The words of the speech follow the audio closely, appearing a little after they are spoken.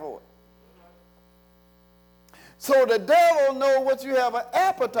So the devil knows what you have an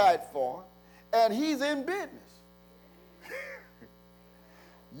appetite for, and he's in business.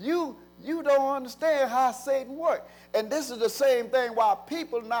 You don't understand how Satan works. And this is the same thing why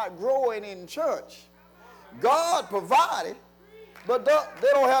people not growing in church. God provided, but they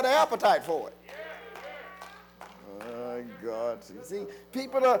don't have the appetite for it. Oh, God. See,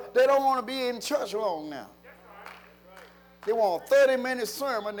 people, they don't want to be in church long now. They want a 30-minute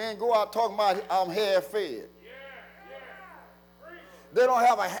sermon and then go out talking about I'm half fed. They don't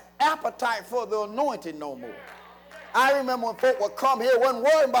have an appetite for the anointing no more. I remember when folk would come here, wasn't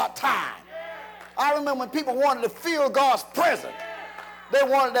worrying about time. I remember when people wanted to feel God's presence. They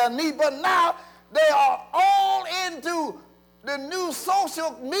wanted their need, but now they are all into the new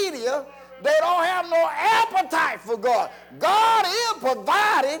social media. They don't have no appetite for God. God is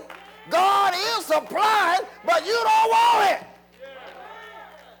providing, God is supplying, but you don't want it.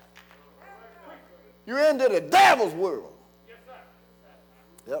 You're into the devil's world.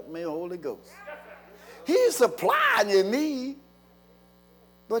 Help me, Holy Ghost. He's supplying your need,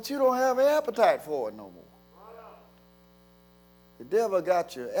 but you don't have an appetite for it no more. The devil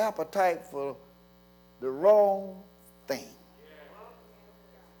got your appetite for the wrong thing.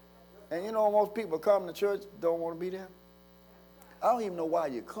 And you know, most people come to church don't want to be there. I don't even know why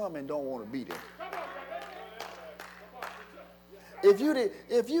you come and don't want to be there.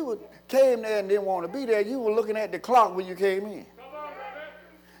 If you came there and didn't want to be there, you were looking at the clock when you came in.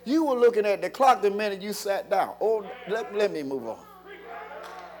 You were looking at the clock the minute you sat down. Oh, let me move on.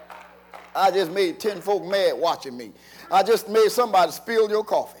 I just made 10 folk mad watching me. I just made somebody spill your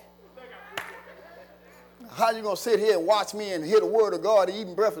coffee. How you going to sit here and watch me and hear the word of God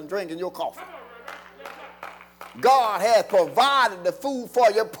eating breakfast and drinking your coffee? God has provided the food for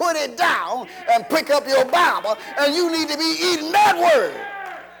you. Put it down and pick up your Bible, and you need to be eating that word.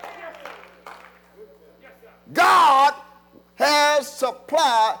 God has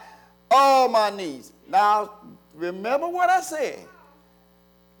supplied all my needs. Now, remember what I said.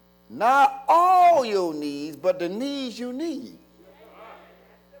 Not all your needs, but the needs you need.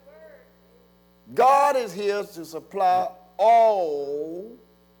 God is here to supply all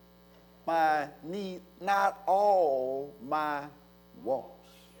my needs, not all my wants.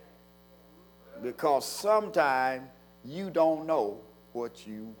 Because sometimes you don't know what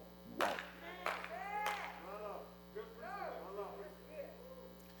you want.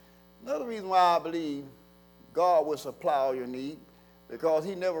 Another reason why I believe God will supply all your need, because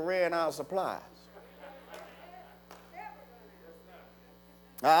he never ran out of supplies.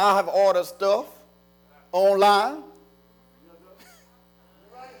 Now, I have ordered stuff online,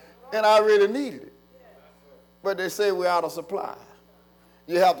 and I really needed it. But they say we're out of supply.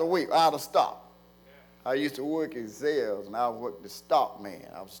 You have to wait, out of stock. I used to work in sales, and I worked the stock man.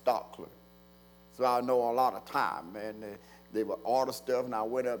 I was stock clerk. So I know a lot of time, man. They would order stuff, and I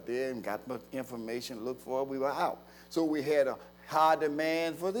went up there and got my information, looked for it, we were out. So we had a high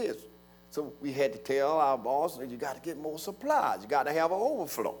demand for this. So we had to tell our boss that you got to get more supplies. You got to have an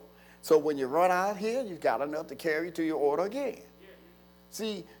overflow. So when you run out here, you got enough to carry to your order again.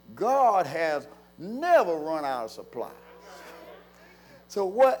 See, God has never run out of supplies. So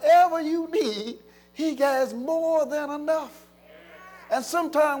whatever you need, he has more than enough. And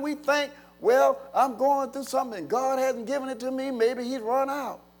sometimes we think, well, I'm going through something. God hasn't given it to me. Maybe he's run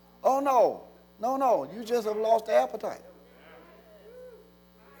out. Oh, no. No. You just have lost the appetite.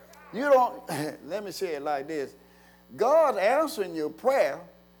 You don't, let me say it like this. God's answering your prayer.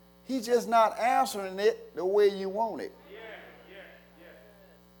 He's just not answering it the way you want it.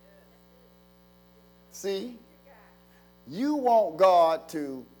 See, you want God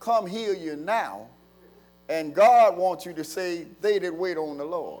to come heal you now, and God wants you to say, they that wait on the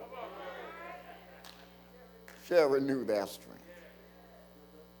Lord shall renew their strength.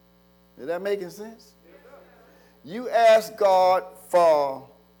 Is that making sense? You ask God for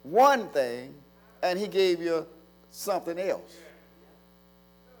one thing, and he gave you something else.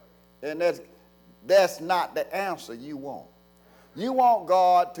 And that's not the answer you want. You want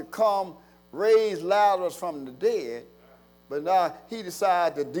God to come raise Lazarus from the dead, but now he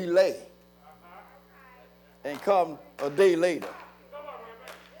decided to delay and come a day later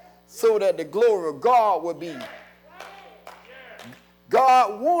so that the glory of God would be.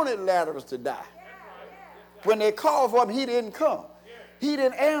 God wanted Lazarus to die. When they called for him, he didn't come. He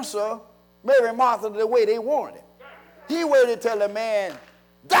didn't answer Mary and Martha the way they wanted it. He waited till the man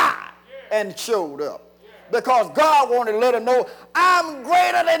died and showed up. Because God wanted to let him know, I'm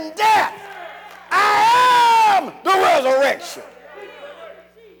greater than death. I am the resurrection.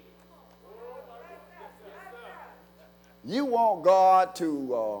 You want God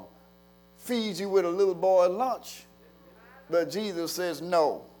to feed you with a little boy's lunch. But Jesus says,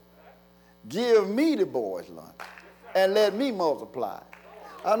 no, give me the boy's lunch and let me multiply.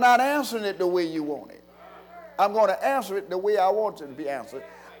 I'm not answering it the way you want it. I'm going to answer it the way I want it to be answered.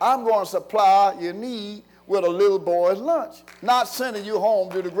 I'm going to supply your need with a little boy's lunch, not sending you home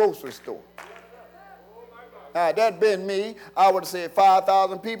to the grocery store. Now, that been me, I would have said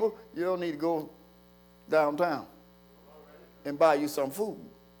 5,000 people, you don't need to go downtown and buy you some food.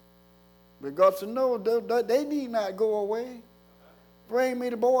 But God said, no, they need not go away. Bring me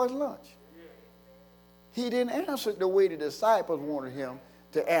the boy's lunch. He didn't answer it the way the disciples wanted him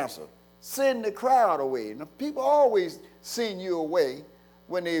to answer. Send the crowd away. Now, people always send you away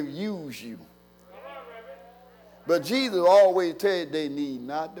when they use you. But Jesus always tell you they need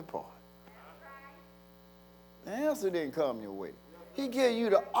not depart. The answer didn't come your way. He gave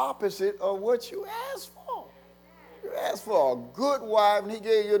you the opposite of what you asked for. You asked for a good wife, and he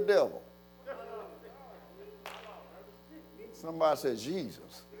gave you a devil. Somebody said,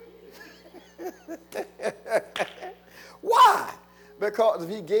 Jesus. Why? Because if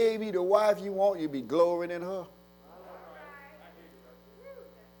he gave you the wife you want, you'd be glorying in her.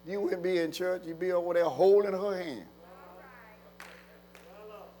 You wouldn't be in church, you'd be over there holding her hand.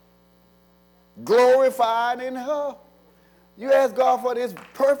 Glorified in her. You ask God for this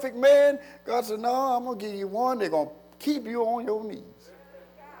perfect man, God said, no, I'm going to give you one. They're going to keep you on your knees.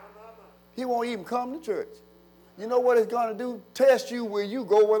 He won't even come to church. You know what it's going to do? Test you where you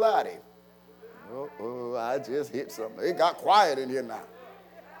go without him. Oh, I just hit something. It got quiet in here now.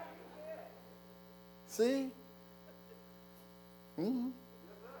 See? Mm-hmm.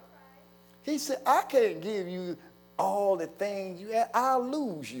 He said, I can't give you all the things you have. I'll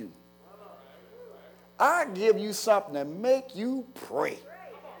lose you. I give you something to make you pray.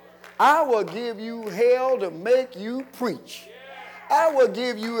 I will give you hell to make you preach. I will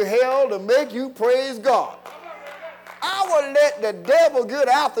give you hell to make you praise God. I will let the devil get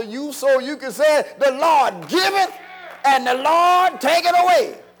after you so you can say, the Lord giveth and the Lord taketh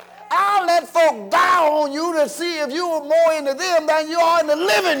away. I'll let folk die on you to see if you are more into them than you are in the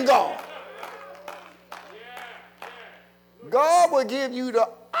living God. God will give you the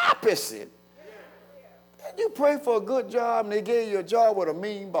opposite. And you pray for a good job and they gave you a job with a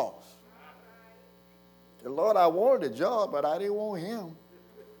mean boss. The Lord, I wanted a job, but I didn't want him.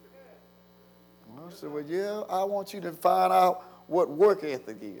 I said, well, yeah, I want you to find out what work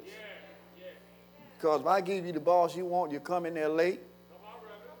ethic is. Because if I give you the boss you want, you come in there late.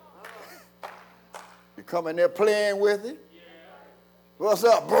 You come in there playing with it. What's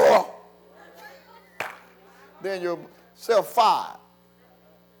up, bro? Then you're self-fired.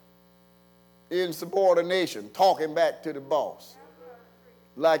 Insubordination, talking back to the boss.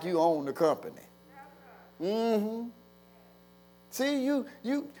 Like you own the company. Mm-hmm. See,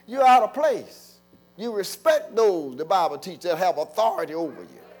 you're out of place. You respect those, the Bible teaches, that have authority over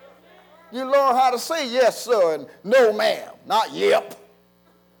you. You learn how to say yes, sir, and no, ma'am, not yep.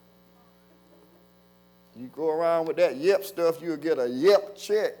 You go around with that yep stuff, you'll get a yep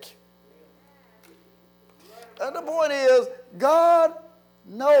check. And the point is, God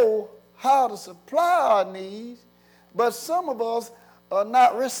knows how to supply our needs, but some of us are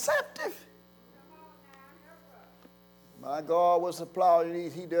not receptive. My God will supply your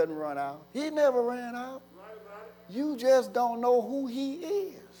needs. He doesn't run out. He never ran out. You just don't know who he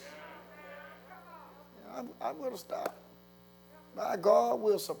is. I'm going to stop. My God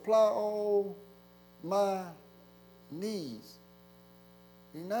will supply all my needs.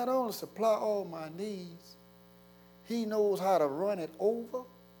 He not only supply all my needs, he knows how to run it over.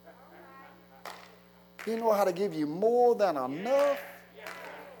 He knows how to give you more than enough.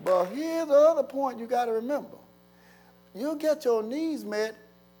 But here's the other point you got to remember. You'll get your needs met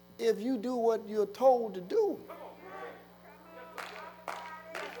if you do what you're told to do.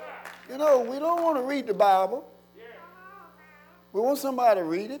 You know, we don't want to read the Bible. We want somebody to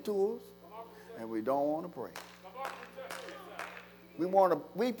read it to us, and we don't want to pray.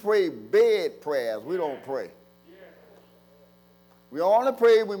 We pray bed prayers. We don't pray. We only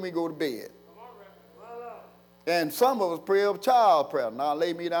pray when we go to bed. And some of us pray a child prayer. Now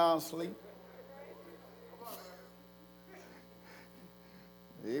lay me down and sleep.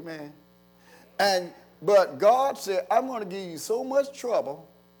 Amen. But God said, I'm going to give you so much trouble,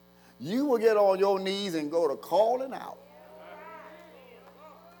 you will get on your knees and go to calling out.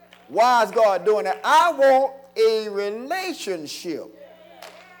 Why is God doing that? I want a relationship.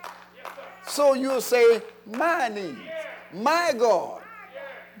 So you'll say, my needs, my God.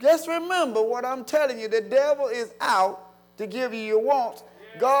 Just remember what I'm telling you. The devil is out to give you your wants.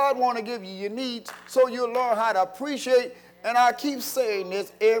 God want to give you your needs so you'll learn how to appreciate And I keep saying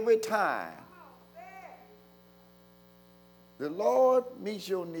this every time. The Lord meets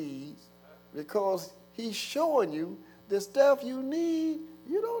your needs because he's showing you the stuff you need.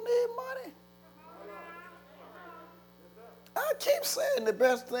 You don't need money. I keep saying the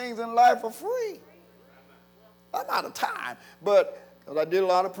best things in life are free. I'm out of time, but because I did a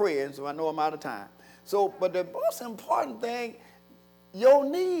lot of praying, so I know I'm out of time. So, but the most important thing, your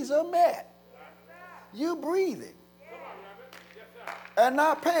needs are met. You breathing and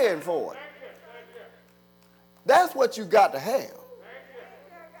not paying for it. That's what you got to have.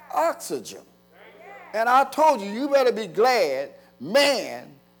 Oxygen. And I told you, you better be glad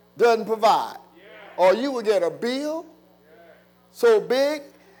man doesn't provide, or you will get a bill so big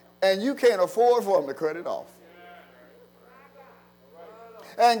and you can't afford for them to cut it off.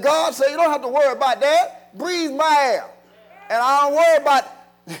 And God said, you don't have to worry about that. Breathe my air. And I don't worry about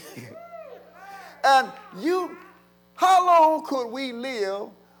and you, how long could we live?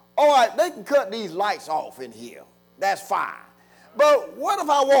 All right, they can cut these lights off in here. That's fine. But what if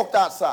I walked outside?